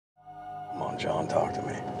John, talk to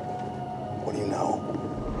me. What do you know?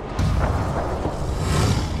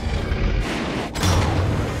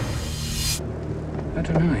 I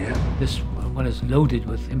don't know yet. This one is loaded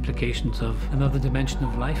with implications of another dimension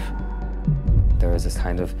of life. There is this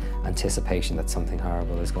kind of anticipation that something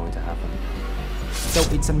horrible is going to happen. So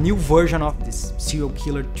it's a new version of this serial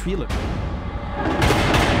killer thriller.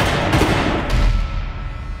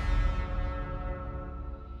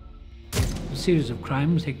 A series of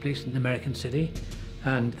crimes take place in an American city,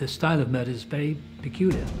 and the style of murder is very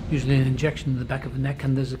peculiar. Usually an injection in the back of the neck,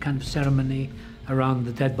 and there's a kind of ceremony around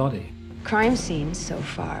the dead body. Crime scenes so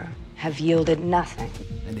far have yielded nothing.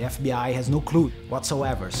 And the FBI has no clue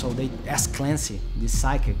whatsoever, so they ask Clancy, the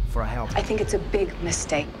psychic, for help. I think it's a big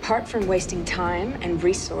mistake. Apart from wasting time and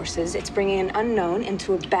resources, it's bringing an unknown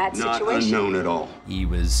into a bad situation. Not unknown at all. He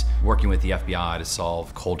was working with the FBI to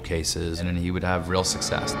solve cold cases, and he would have real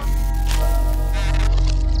success.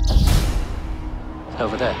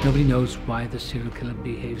 Over there. Nobody knows why the serial killer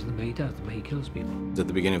behaves the way he does, the way he kills people. At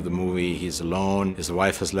the beginning of the movie, he's alone, his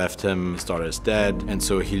wife has left him, his daughter is dead, and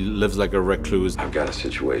so he lives like a recluse. I've got a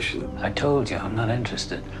situation. I told you, I'm not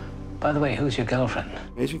interested. By the way, who's your girlfriend?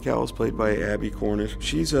 Agent Cal is played by Abby Cornish.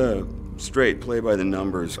 She's a straight,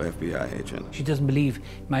 play-by-the-numbers FBI agent. She doesn't believe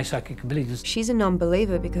my psychic abilities. She's a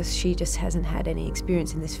non-believer because she just hasn't had any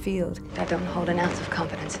experience in this field. I don't hold an ounce of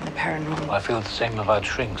confidence in the paranormal. I feel the same about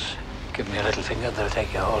shrinks. Give me a little finger, they'll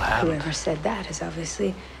take your whole hand. Whoever said that has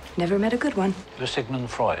obviously never met a good one. You're Sigmund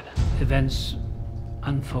Freud. Events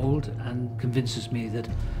unfold and convinces me that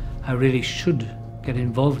I really should get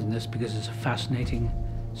involved in this because it's a fascinating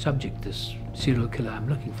subject, this serial killer I'm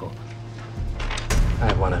looking for.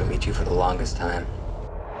 I've wanted to meet you for the longest time.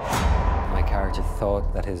 My character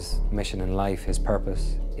thought that his mission in life, his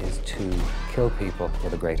purpose, is to kill people for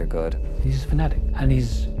the greater good. He's a fanatic, and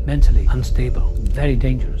he's mentally unstable, very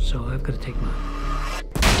dangerous, so I've got to take him out.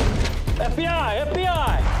 FBI!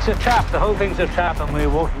 FBI! It's a trap. The whole thing's a trap, and we're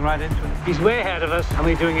walking right into it. He's way ahead of us, and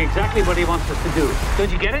we're doing exactly what he wants us to do.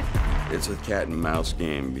 Don't you get it? It's a cat and mouse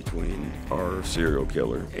game between our serial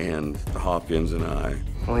killer and Hopkins and I.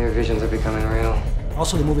 All your visions are becoming real.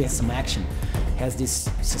 Also, the movie has some action, has this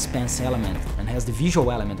suspense element, and has the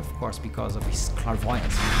visual element, of course, because of his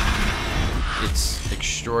clairvoyance. It's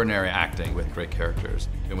extraordinary acting with great characters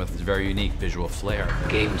and with this very unique visual flair. The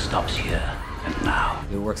game stops here and now.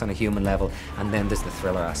 It works on a human level, and then there's the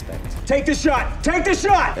thriller aspect. Take the shot! Take the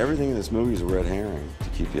shot! Everything in this movie is a red herring to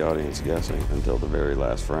keep the audience guessing until the very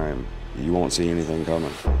last frame. You won't see anything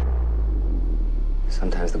coming.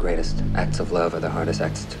 Sometimes the greatest acts of love are the hardest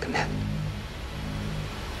acts to commit.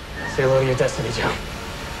 Say hello to your destiny, Joe.